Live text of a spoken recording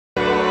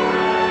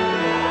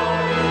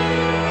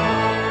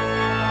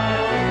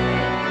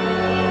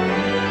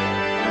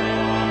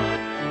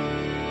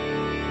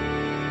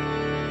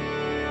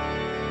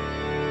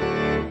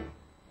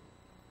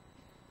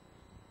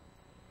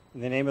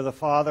In the name of the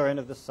Father, and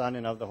of the Son,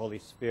 and of the Holy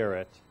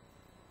Spirit.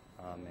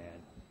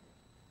 Amen.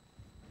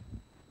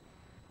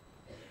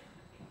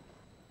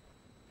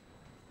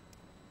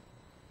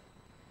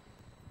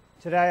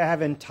 Today I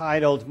have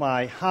entitled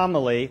my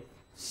homily,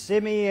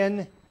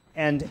 Simeon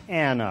and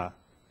Anna,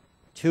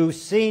 two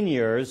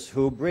seniors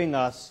who bring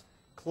us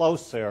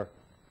closer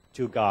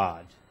to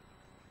God.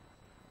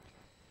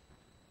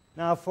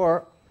 Now,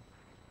 for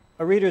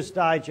a Reader's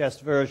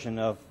Digest version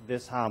of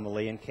this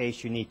homily, in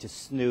case you need to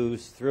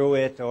snooze through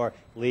it or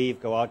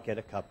leave, go out, get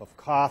a cup of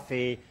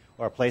coffee,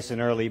 or place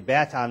an early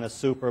bet on the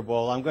Super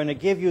Bowl, I'm going to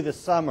give you the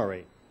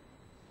summary.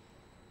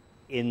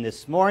 In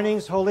this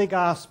morning's Holy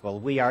Gospel,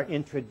 we are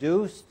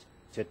introduced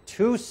to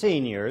two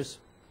seniors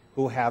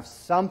who have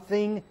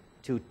something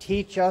to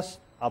teach us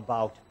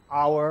about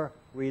our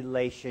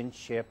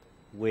relationship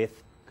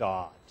with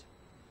God.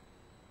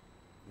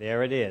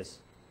 There it is.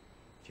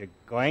 You're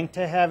going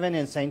to heaven,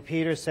 and St.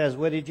 Peter says,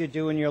 what did you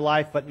do in your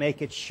life but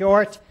make it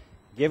short?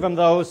 Give them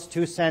those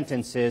two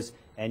sentences,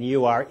 and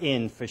you are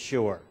in for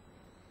sure.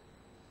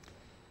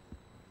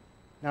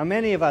 Now,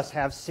 many of us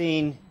have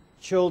seen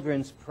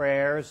children's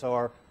prayers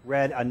or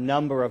read a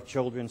number of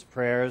children's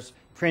prayers,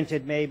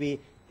 printed maybe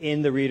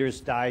in the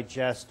Reader's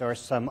Digest or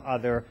some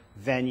other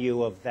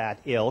venue of that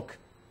ilk.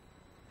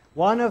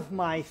 One of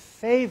my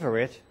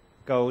favorite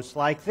goes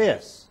like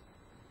this.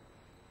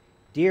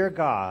 Dear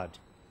God,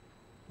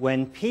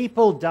 when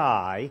people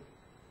die,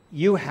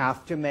 you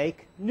have to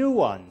make new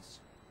ones.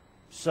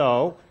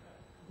 So,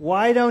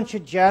 why don't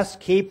you just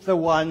keep the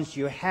ones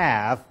you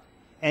have,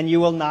 and you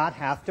will not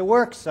have to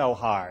work so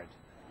hard?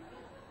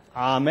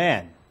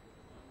 Amen.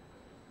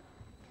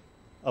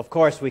 Of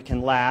course, we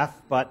can laugh,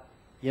 but,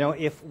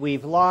 if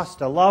we've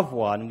lost a loved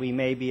one, we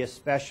may be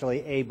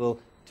especially able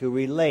to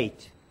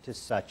relate to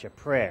such a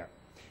prayer.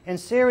 And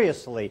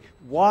seriously,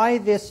 why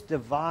this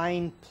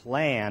divine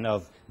plan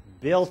of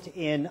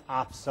built-in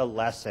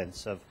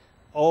obsolescence, of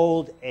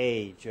old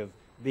age, of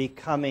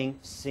becoming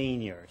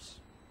seniors?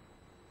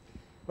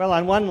 Well,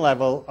 on one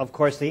level, of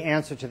course, the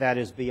answer to that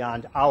is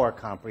beyond our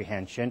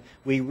comprehension.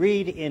 We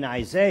read in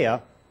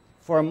Isaiah,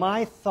 "For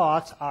my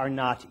thoughts are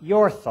not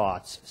your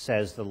thoughts,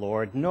 says the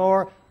Lord,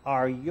 nor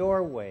are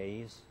your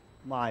ways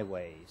my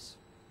ways."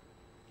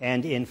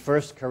 And in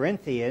 1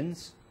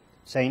 Corinthians,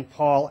 St.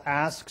 Paul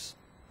asks,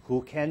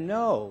 who can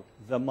know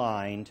the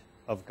mind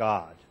of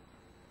God?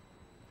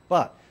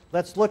 But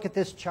let's look at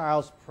this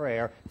child's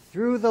prayer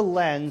through the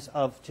lens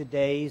of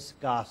today's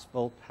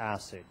gospel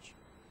passage.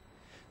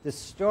 The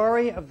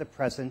story of the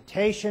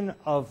presentation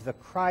of the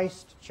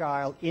Christ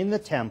child in the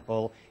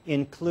temple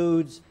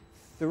includes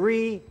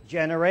 3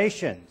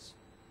 generations.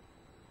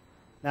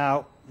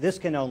 Now, this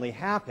can only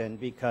happen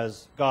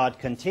because God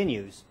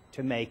continues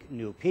to make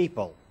new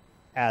people,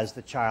 as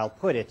the child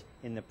put it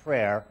in the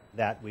prayer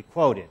that we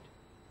quoted.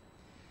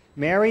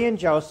 Mary and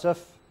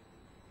Joseph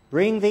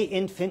bring the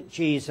infant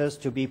Jesus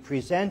to be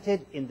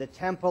presented in the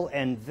temple,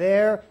 and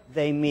there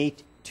they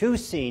meet 2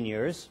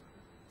 seniors,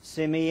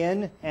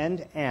 Simeon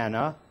and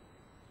Anna.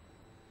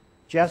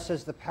 Just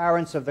as the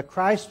parents of the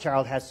Christ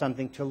child had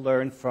something to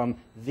learn from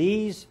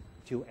these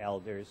 2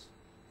 elders,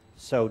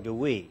 so do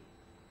we.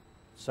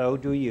 So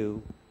do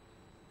you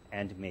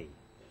and me.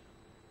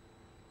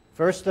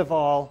 First of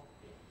all,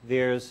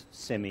 there's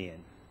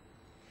Simeon.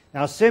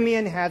 Now,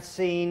 Simeon had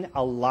seen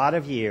a lot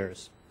of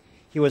years.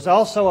 He was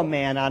also a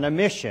man on a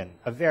mission,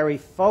 a very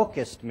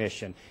focused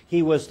mission.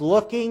 He was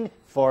looking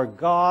for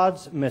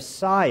God's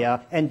Messiah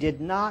and did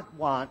not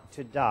want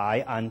to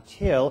die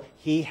until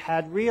he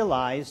had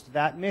realized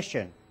that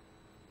mission.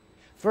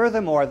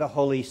 Furthermore, the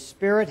Holy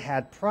Spirit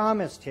had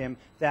promised him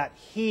that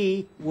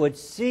he would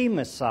see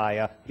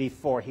Messiah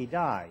before he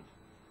died.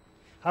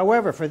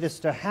 However, for this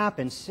to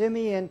happen,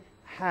 Simeon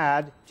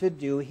had to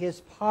do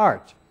his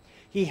part.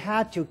 He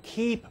had to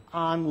keep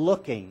on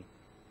looking.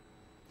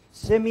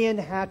 Simeon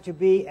had to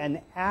be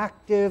an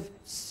active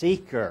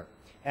seeker,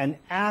 an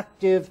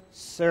active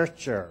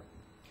searcher.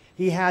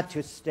 He had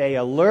to stay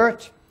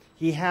alert.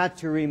 He had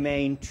to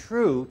remain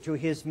true to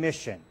his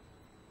mission.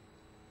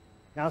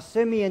 Now,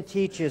 Simeon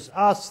teaches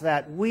us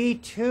that we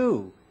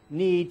too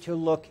need to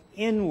look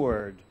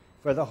inward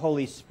for the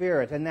Holy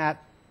Spirit, and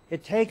that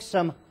it takes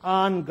some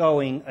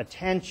ongoing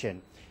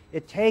attention.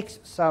 It takes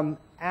some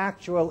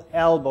actual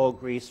elbow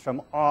grease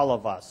from all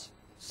of us,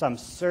 some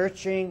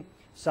searching,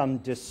 some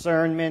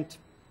discernment.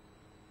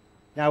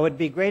 Now, it would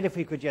be great if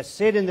we could just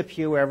sit in the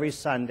pew every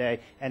Sunday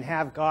and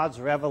have God's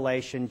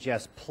revelation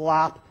just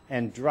plop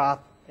and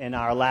drop in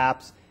our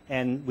laps,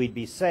 and we'd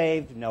be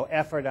saved, no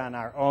effort on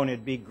our own.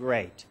 It'd be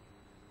great.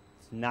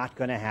 It's not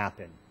going to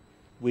happen.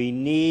 We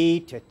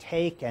need to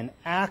take an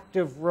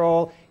active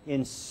role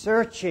in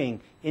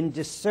searching, in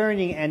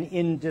discerning, and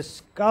in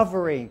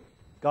discovering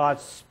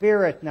God's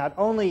Spirit, not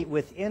only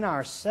within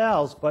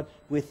ourselves, but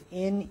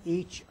within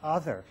each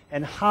other,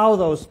 and how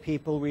those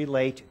people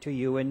relate to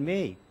you and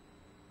me.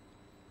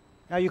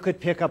 Now, you could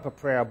pick up a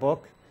prayer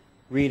book,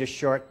 read a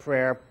short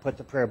prayer, put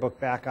the prayer book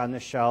back on the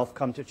shelf,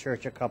 come to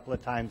church a couple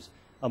of times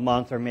a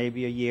month or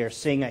maybe a year,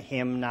 sing a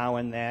hymn now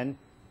and then.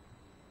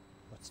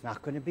 It's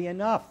not going to be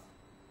enough.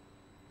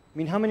 I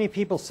mean, how many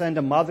people send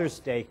a Mother's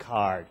Day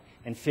card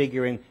and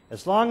figuring,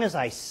 as long as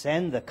I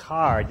send the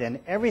card, then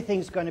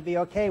everything's going to be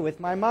okay with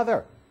my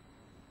mother?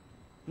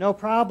 No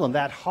problem.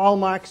 That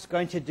Hallmark's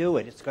going to do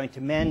it. It's going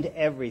to mend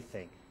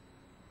everything.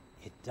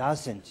 It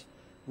doesn't.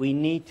 We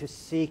need to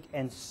seek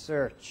and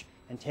search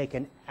and take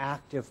an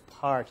active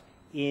part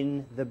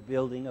in the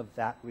building of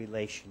that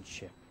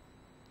relationship.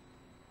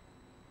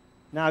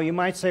 Now, you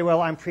might say,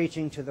 well, I'm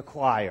preaching to the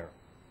choir.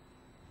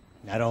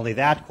 Not only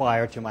that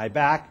choir to my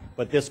back,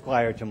 but this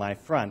choir to my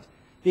front.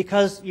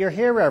 Because you're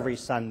here every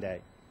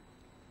Sunday.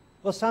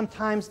 Well,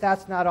 sometimes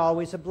that's not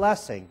always a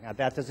blessing. Now,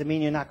 that doesn't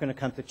mean you're not going to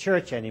come to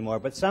church anymore,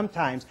 but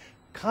sometimes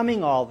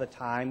coming all the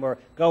time or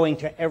going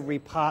to every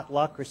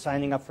potluck or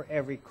signing up for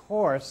every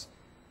course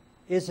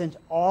isn't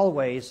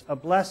always a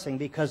blessing,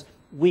 because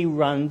we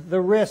run the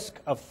risk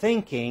of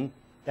thinking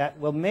that,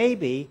 well,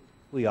 maybe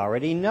we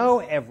already know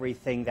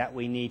everything that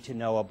we need to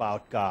know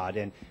about God,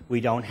 and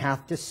we don't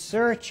have to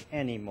search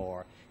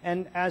anymore.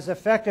 And as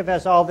effective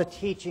as all the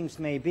teachings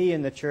may be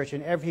in the church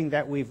and everything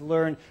that we've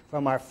learned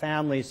from our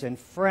families and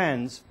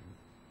friends,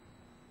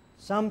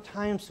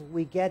 sometimes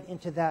we get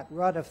into that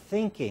rut of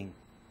thinking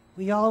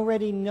we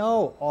already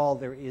know all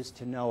there is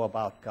to know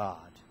about God.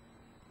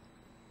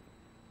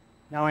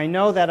 Now, I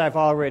know that I've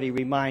already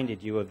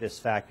reminded you of this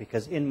fact,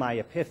 because in my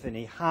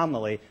Epiphany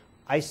homily,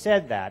 I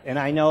said that. And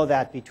I know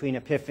that between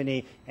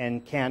Epiphany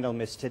and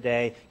Candlemas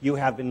today, you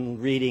have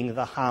been reading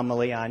the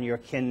homily on your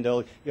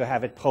Kindle. You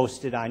have it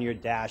posted on your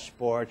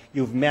dashboard.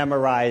 You've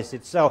memorized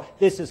it. So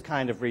this is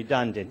kind of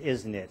redundant,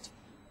 isn't it?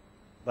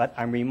 But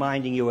I'm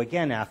reminding you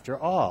again, after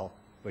all,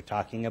 we're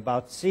talking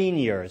about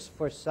seniors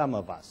for some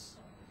of us.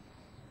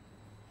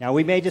 Now,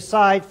 we may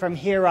decide from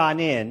here on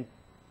in,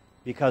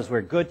 because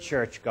we're good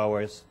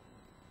churchgoers,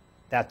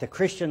 that the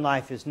Christian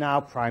life is now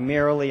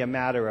primarily a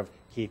matter of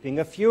keeping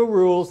a few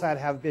rules that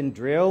have been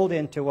drilled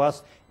into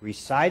us,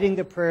 reciting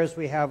the prayers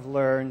we have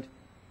learned,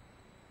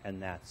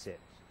 and that's it.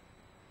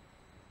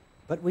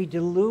 But we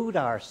delude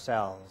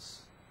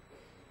ourselves.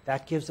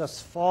 That gives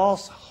us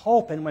false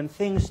hope, and when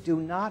things do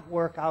not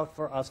work out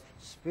for us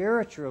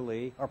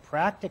spiritually or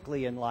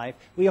practically in life,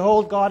 we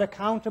hold God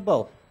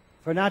accountable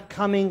for not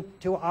coming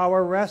to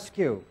our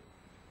rescue.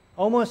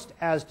 Almost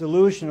as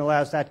delusional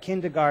as that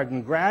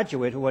kindergarten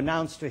graduate who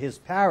announced to his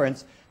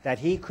parents that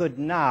he could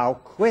now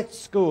quit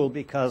school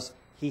because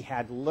he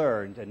had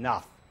learned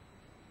enough.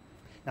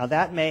 Now,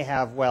 that may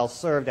have well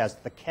served as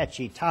the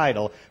catchy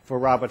title for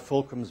Robert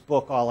Fulcrum's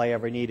book, All I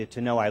Ever Needed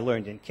to Know I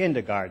Learned in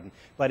Kindergarten,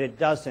 but it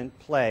doesn't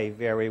play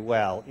very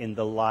well in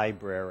the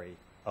library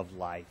of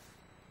life.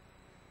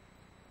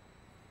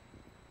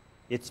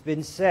 It's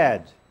been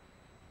said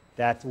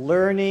that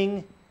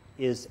learning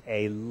is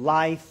a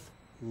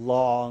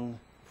lifelong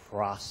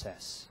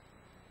process.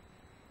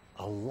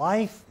 A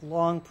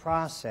lifelong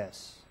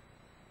process.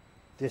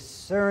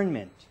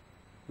 Discernment.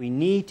 We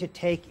need to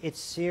take it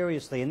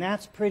seriously, and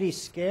that's pretty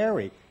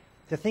scary.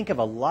 To think of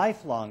a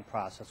lifelong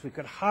process, we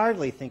could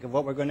hardly think of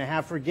what we're going to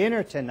have for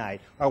dinner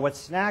tonight, or what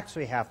snacks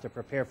we have to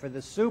prepare for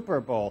the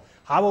Super Bowl.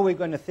 How are we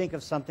going to think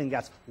of something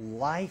that's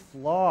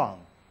lifelong?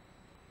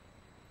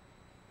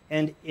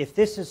 And if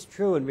this is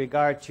true in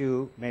regard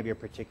to maybe a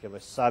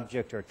particular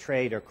subject or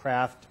trade or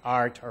craft,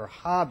 art or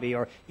hobby,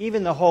 or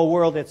even the whole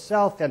world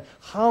itself, then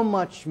how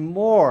much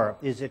more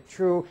is it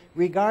true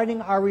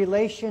regarding our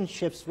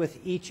relationships with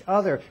each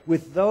other,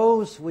 with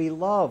those we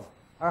love,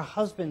 our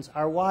husbands,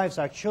 our wives,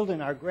 our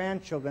children, our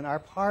grandchildren, our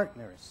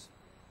partners,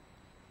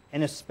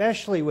 and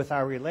especially with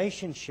our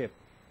relationship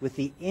with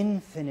the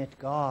infinite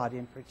God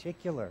in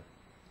particular.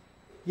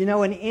 You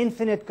know, an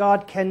infinite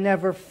God can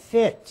never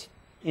fit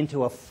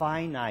into a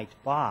finite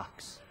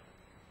box.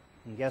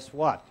 And guess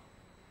what?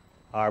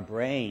 Our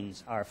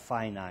brains are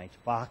finite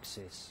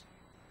boxes.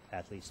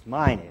 At least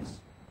mine is.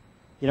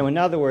 You know, in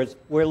other words,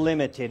 we're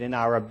limited in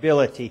our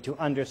ability to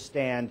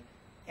understand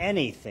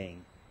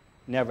anything,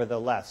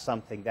 nevertheless,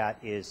 something that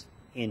is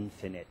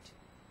infinite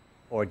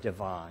or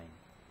divine.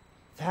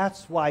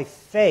 That's why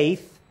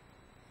faith,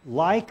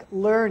 like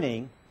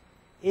learning,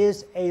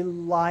 is a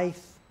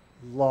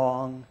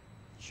lifelong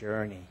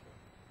journey.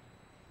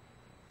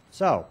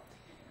 So,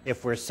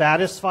 if we're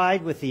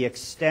satisfied with the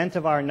extent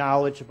of our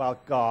knowledge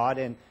about God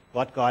and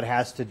what God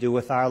has to do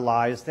with our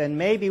lives, then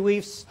maybe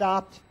we've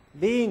stopped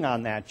being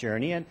on that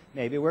journey, and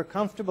maybe we're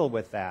comfortable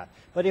with that.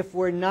 But if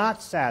we're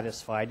not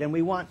satisfied and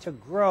we want to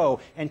grow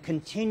and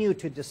continue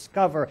to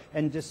discover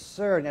and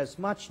discern as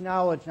much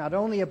knowledge not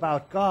only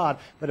about God,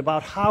 but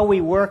about how we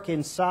work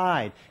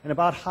inside and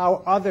about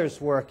how others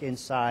work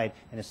inside,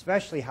 and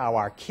especially how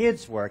our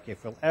kids work,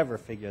 if we'll ever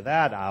figure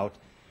that out,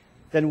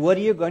 then what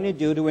are you going to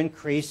do to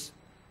increase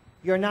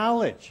your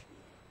knowledge?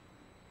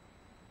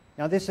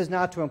 Now, this is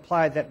not to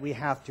imply that we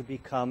have to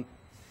become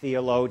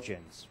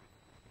theologians.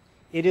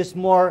 It is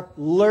more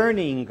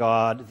learning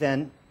God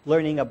than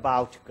learning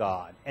about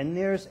God. And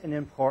there's an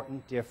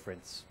important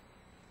difference.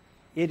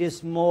 It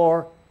is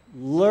more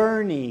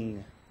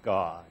learning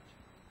God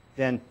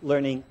than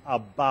learning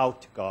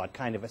about God,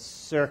 kind of a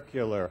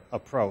circular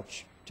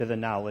approach to the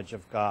knowledge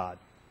of God.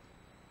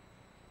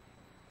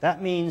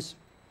 That means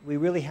we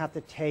really have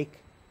to take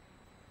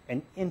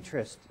an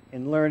interest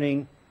in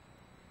learning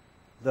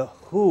the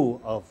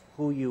who of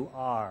who you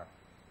are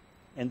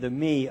and the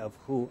me of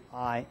who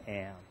I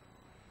am.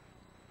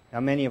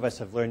 Now, many of us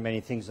have learned many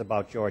things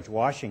about George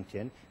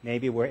Washington.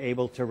 Maybe we're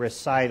able to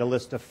recite a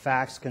list of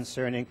facts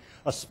concerning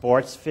a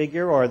sports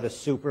figure or the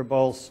Super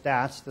Bowl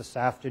stats this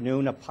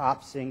afternoon, a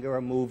pop singer,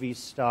 a movie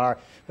star.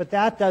 But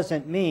that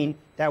doesn't mean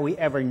that we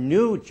ever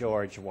knew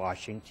George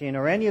Washington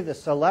or any of the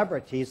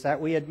celebrities that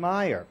we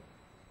admire.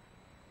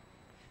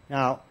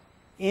 Now,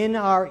 in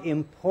our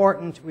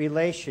important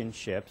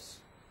relationships,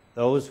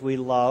 those we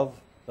love,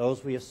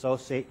 those we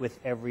associate with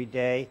every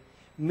day,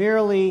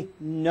 merely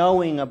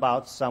knowing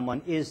about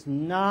someone is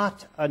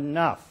not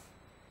enough.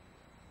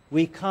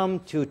 We come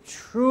to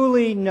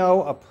truly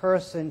know a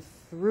person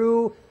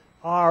through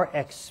our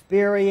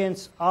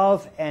experience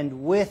of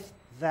and with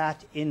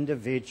that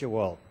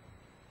individual.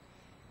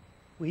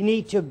 We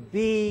need to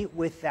be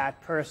with that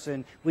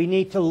person. We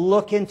need to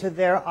look into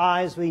their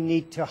eyes. We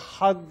need to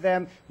hug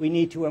them. We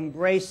need to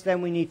embrace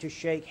them. We need to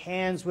shake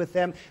hands with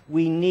them.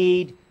 We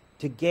need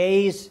to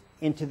gaze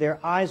into their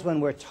eyes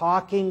when we're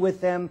talking with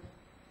them,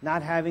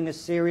 not having a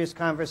serious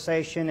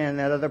conversation and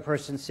that other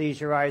person sees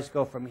your eyes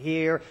go from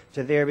here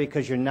to there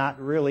because you're not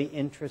really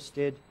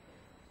interested.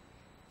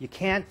 You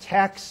can't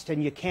text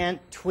and you can't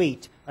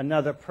tweet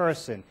another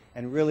person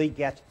and really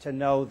get to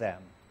know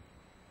them.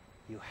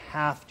 You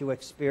have to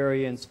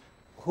experience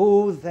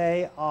who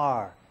they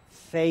are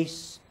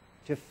face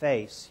to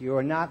face. You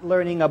are not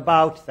learning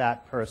about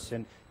that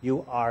person.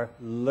 You are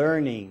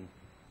learning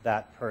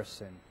that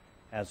person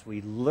as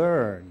we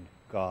learn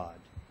God,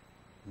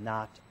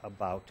 not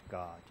about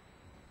God.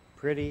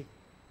 Pretty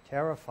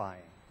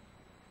terrifying.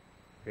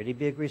 Pretty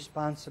big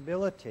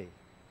responsibility.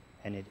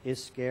 And it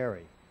is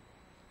scary.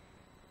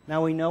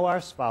 Now, we know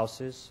our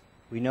spouses.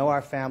 We know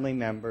our family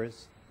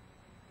members.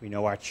 We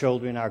know our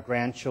children, our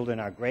grandchildren,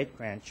 our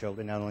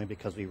great-grandchildren, not only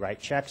because we write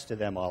checks to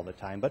them all the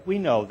time, but we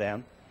know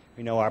them.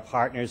 We know our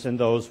partners and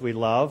those we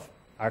love,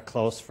 our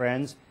close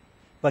friends.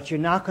 But you're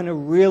not going to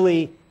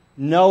really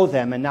know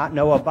them and not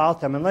know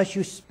about them unless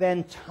you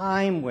spend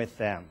time with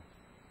them,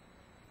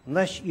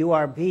 unless you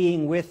are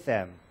being with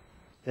them,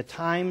 the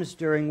times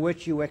during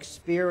which you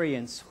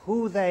experience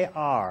who they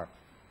are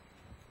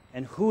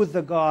and who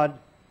the God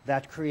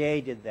that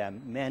created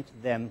them meant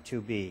them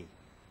to be.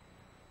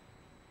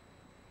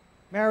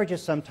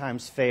 Marriages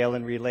sometimes fail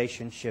and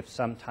relationships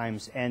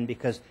sometimes end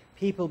because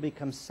people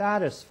become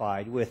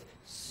satisfied with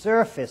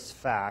surface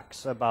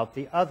facts about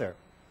the other.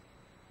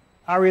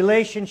 Our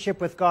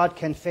relationship with God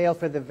can fail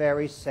for the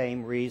very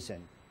same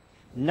reason.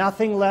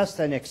 Nothing less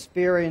than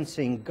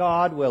experiencing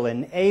God will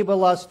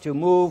enable us to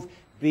move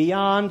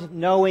beyond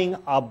knowing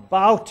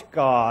about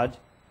God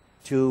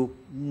to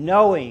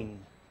knowing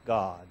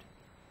God.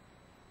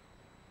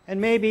 And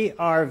maybe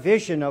our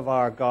vision of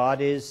our God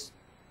is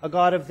a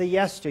God of the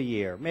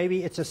yesteryear.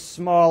 Maybe it's a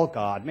small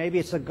God. Maybe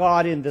it's a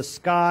God in the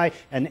sky,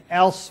 an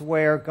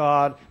elsewhere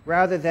God,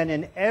 rather than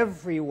an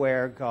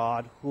everywhere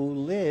God who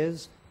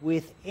lives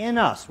within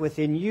us,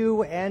 within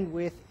you and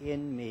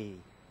within me.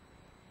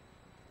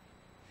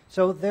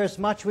 So there's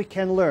much we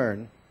can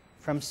learn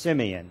from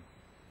Simeon.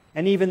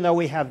 And even though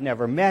we have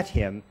never met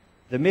him,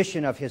 the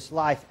mission of his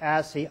life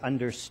as he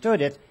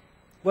understood it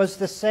was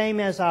the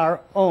same as our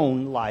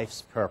own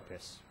life's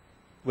purpose,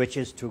 which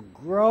is to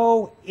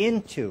grow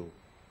into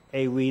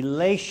a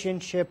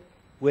relationship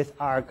with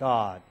our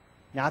God.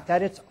 Not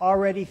that it's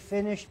already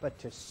finished, but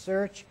to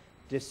search,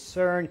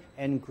 discern,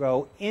 and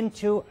grow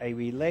into a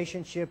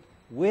relationship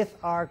with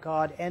our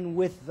God and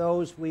with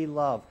those we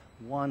love,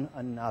 one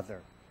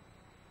another.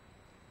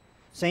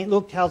 St.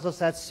 Luke tells us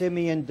that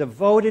Simeon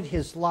devoted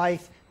his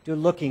life to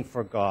looking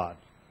for God.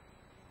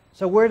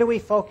 So where do we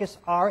focus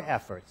our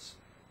efforts?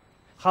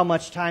 How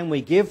much time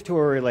we give to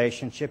a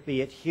relationship,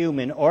 be it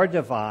human or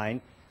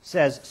divine,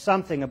 says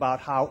something about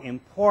how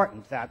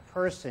important that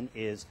person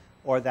is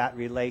or that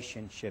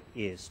relationship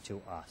is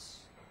to us.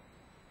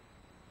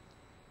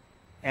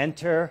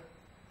 Enter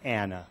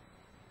Anna.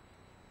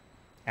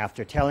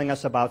 After telling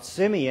us about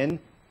Simeon,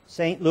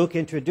 St. Luke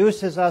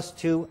introduces us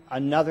to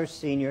another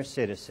senior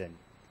citizen,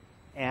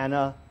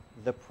 Anna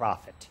the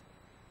prophet.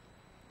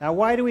 Now,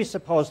 why do we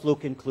suppose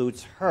Luke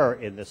includes her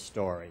in this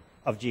story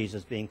of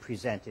Jesus being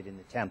presented in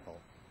the temple?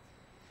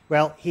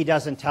 Well, he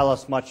doesn't tell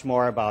us much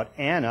more about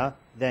Anna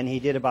than he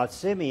did about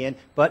Simeon,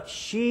 but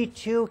she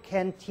too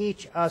can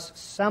teach us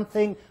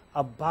something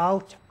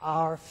about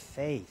our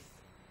faith.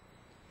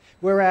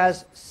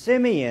 Whereas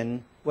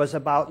Simeon was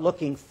about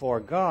looking for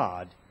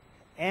God,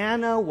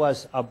 Anna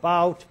was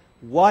about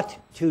what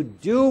to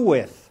do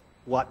with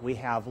what we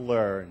have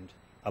learned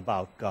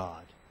about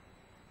God.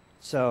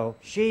 So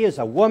she is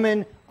a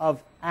woman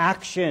of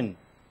action.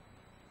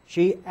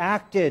 She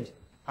acted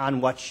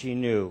on what she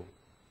knew.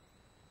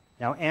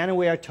 Now, Anna,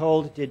 we are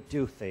told, did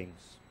two things.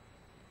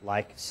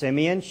 Like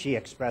Simeon, she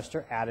expressed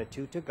her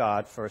attitude to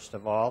God, first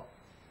of all.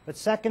 But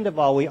second of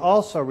all, we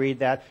also read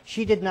that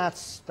she did not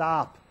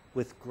stop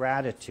with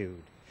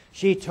gratitude.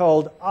 She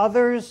told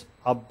others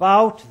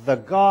about the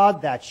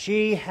God that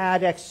she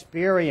had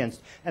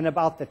experienced and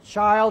about the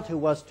child who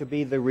was to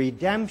be the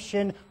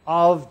redemption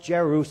of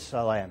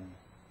Jerusalem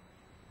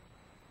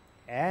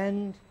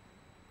and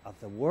of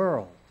the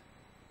world.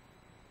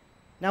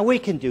 Now, we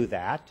can do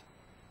that.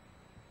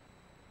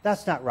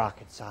 That's not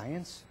rocket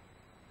science.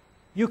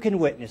 You can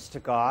witness to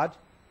God.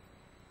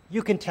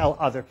 You can tell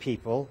other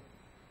people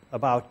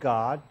about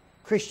God.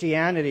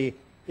 Christianity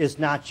is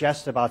not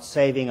just about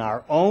saving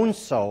our own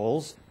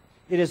souls.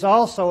 It is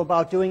also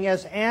about doing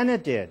as Anna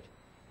did,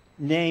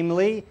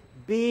 namely,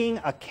 being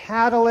a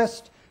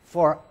catalyst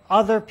for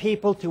other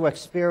people to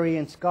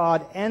experience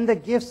God and the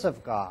gifts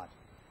of God.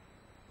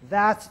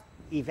 That's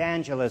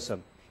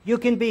evangelism. You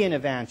can be an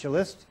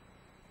evangelist.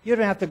 You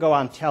don't have to go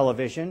on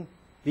television,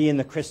 be in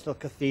the Crystal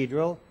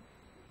Cathedral.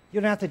 You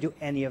don't have to do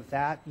any of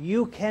that.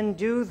 You can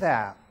do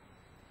that.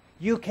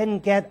 You can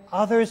get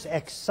others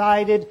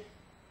excited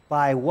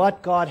by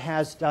what God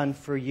has done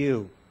for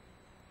you.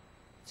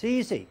 It's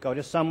easy. Go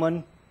to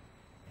someone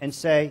and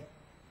say,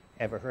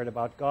 ever heard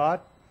about God?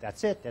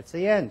 That's it. That's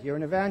the end. You're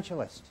an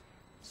evangelist.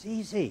 It's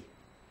easy.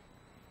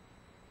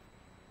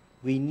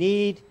 We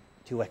need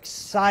to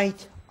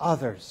excite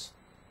others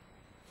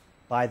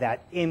by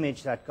that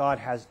image that God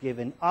has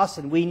given us,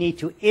 and we need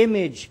to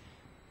image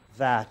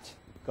that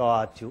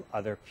God to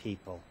other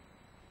people.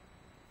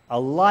 A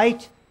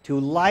light to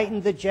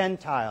lighten the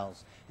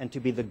Gentiles and to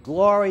be the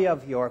glory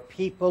of your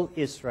people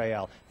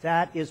Israel.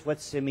 That is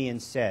what Simeon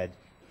said.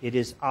 It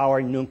is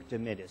our Nunc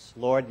Dimittis.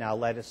 Lord, now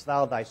lettest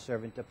thou thy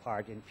servant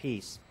depart in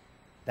peace.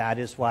 That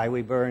is why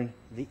we burn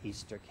the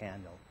Easter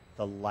candle,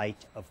 the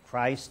light of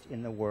Christ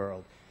in the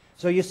world.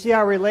 So you see,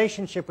 our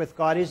relationship with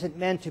God isn't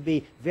meant to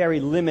be very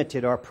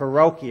limited or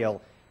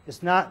parochial.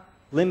 It's not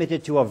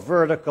limited to a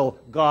vertical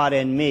God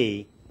and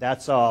me.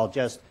 That's all,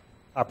 just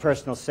our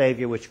personal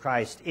Savior, which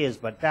Christ is.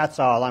 But that's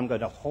all. I'm going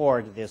to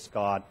hoard this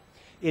God.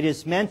 It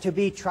is meant to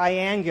be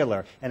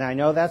triangular. And I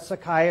know that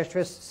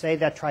psychiatrists say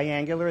that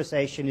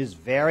triangularization is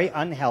very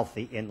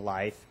unhealthy in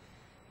life,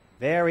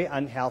 very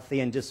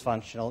unhealthy and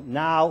dysfunctional.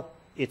 Now,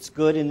 it's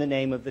good in the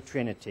name of the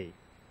Trinity,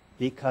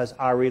 because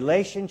our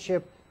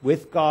relationship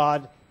with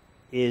God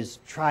is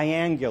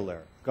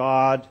triangular.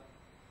 God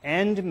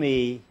and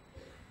me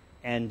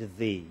and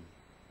thee.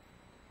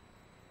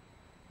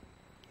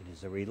 It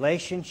is a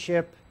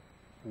relationship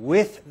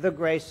with the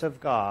grace of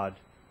God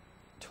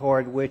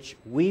toward which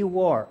we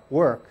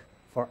work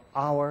for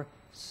our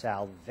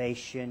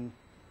salvation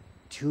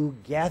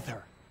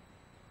together.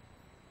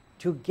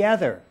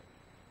 Together.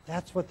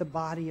 That's what the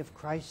body of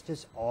Christ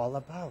is all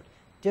about.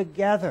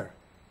 Together,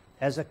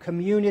 as a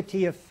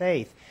community of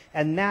faith.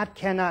 And that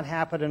cannot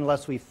happen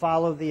unless we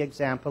follow the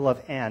example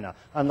of Anna,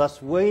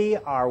 unless we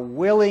are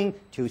willing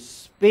to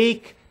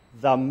speak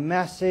the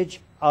message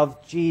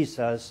of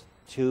Jesus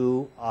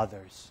to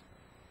others.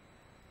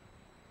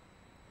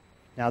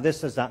 Now,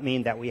 this does not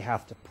mean that we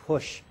have to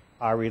push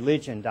our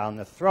religion down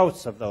the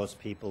throats of those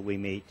people we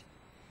meet.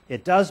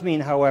 It does mean,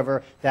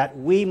 however, that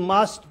we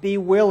must be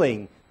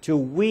willing to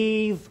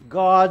weave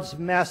God's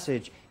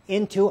message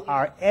into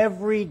our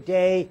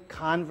everyday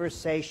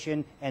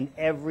conversation and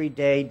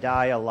everyday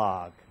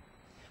dialogue.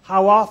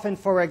 How often,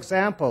 for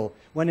example,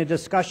 when a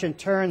discussion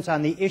turns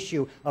on the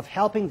issue of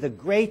helping the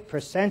great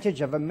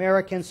percentage of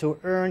Americans who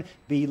earn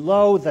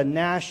below the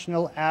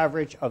national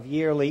average of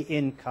yearly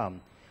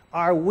income,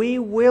 are we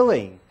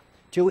willing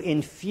to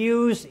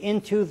infuse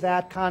into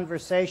that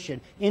conversation,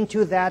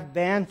 into that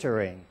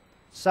bantering,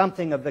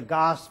 something of the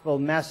gospel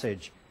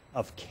message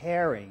of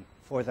caring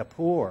for the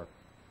poor?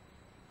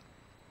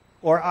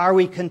 Or are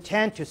we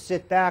content to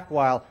sit back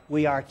while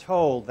we are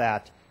told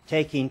that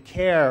taking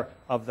care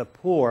of the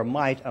poor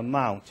might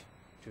amount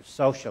to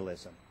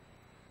socialism?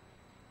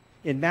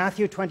 In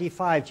Matthew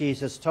 25,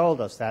 Jesus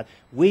told us that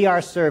we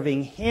are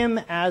serving Him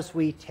as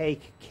we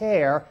take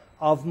care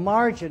of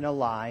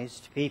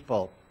marginalized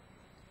people.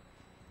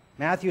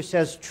 Matthew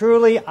says,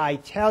 "Truly I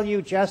tell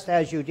you, just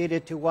as you did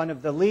it to one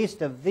of the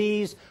least of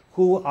these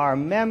who are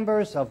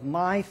members of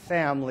my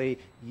family,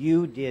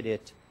 you did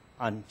it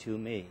unto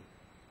me."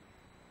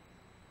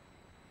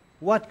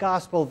 What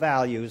gospel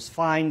values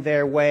find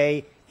their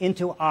way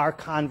into our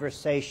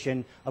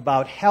conversation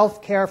about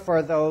health care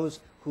for those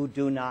who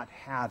do not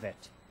have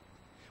it?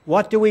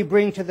 What do we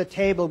bring to the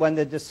table when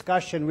the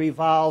discussion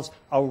revolves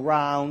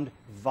around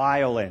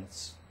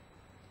violence?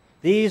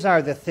 These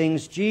are the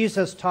things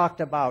Jesus talked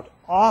about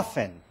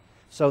often,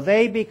 so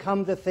they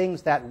become the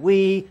things that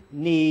we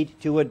need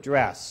to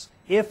address,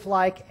 if,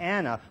 like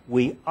Anna,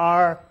 we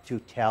are to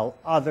tell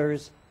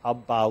others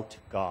about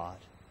God.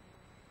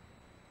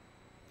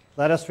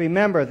 Let us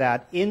remember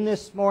that in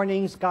this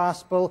morning's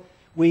gospel,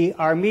 we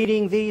are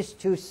meeting these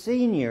two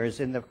seniors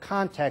in the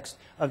context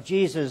of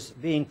Jesus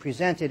being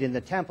presented in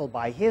the temple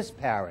by his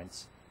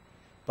parents.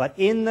 But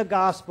in the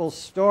gospel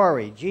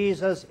story,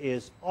 Jesus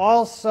is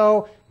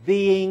also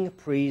being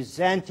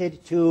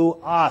presented to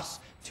us,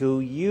 to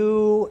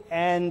you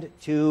and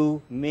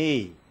to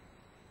me.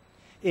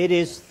 It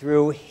is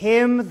through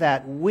him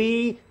that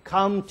we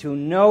come to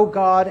know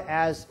God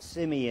as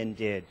Simeon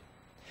did.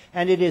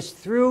 And it is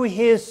through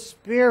His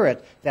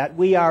Spirit that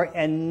we are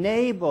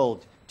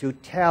enabled to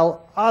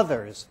tell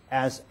others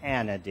as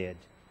Anna did.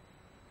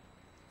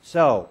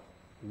 So,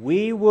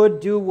 we would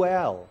do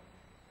well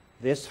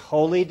this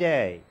holy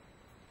day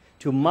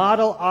to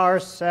model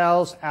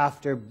ourselves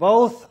after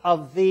both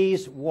of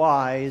these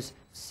wise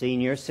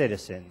senior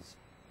citizens,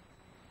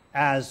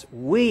 as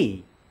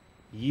we,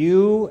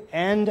 you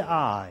and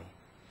I,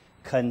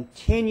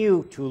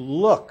 continue to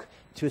look,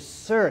 to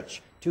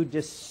search, to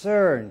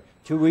discern,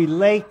 to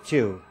relate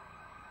to,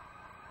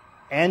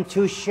 and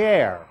to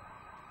share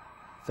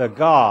the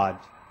God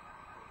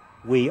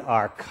we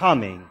are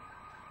coming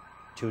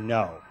to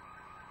know.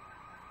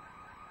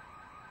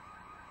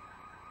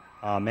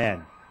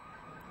 Amen.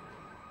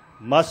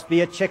 Must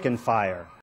be a chicken fire.